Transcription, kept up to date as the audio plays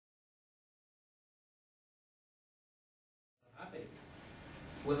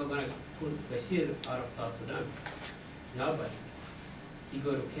we were going to put Bashir out of South Sudan. Nobody. He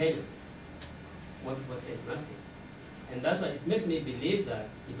go to Kenya. What people say, nothing. And that's why it makes me believe that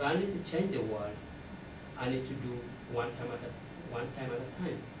if I need to change the world, I need to do one time at a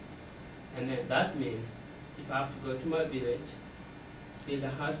time. And then that means if I have to go to my village, build a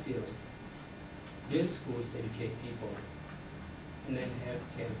hospital, build schools, educate people, and then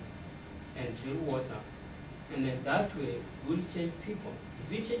healthcare, and drill water, and then that way we'll change people. If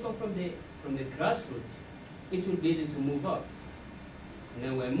we change people from the grassroots, it will be easy to move up. And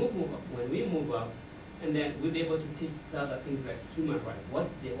then when we move up, and then we'll be able to teach other things like human rights.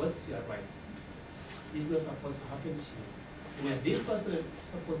 What's your right? This is not supposed to happen to you. And if this person is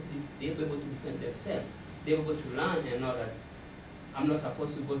supposed to be able to defend themselves, they're able to learn and know that I'm not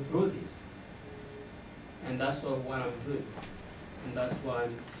supposed to go through this. And that's what I'm doing. And that's why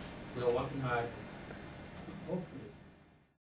we're working hard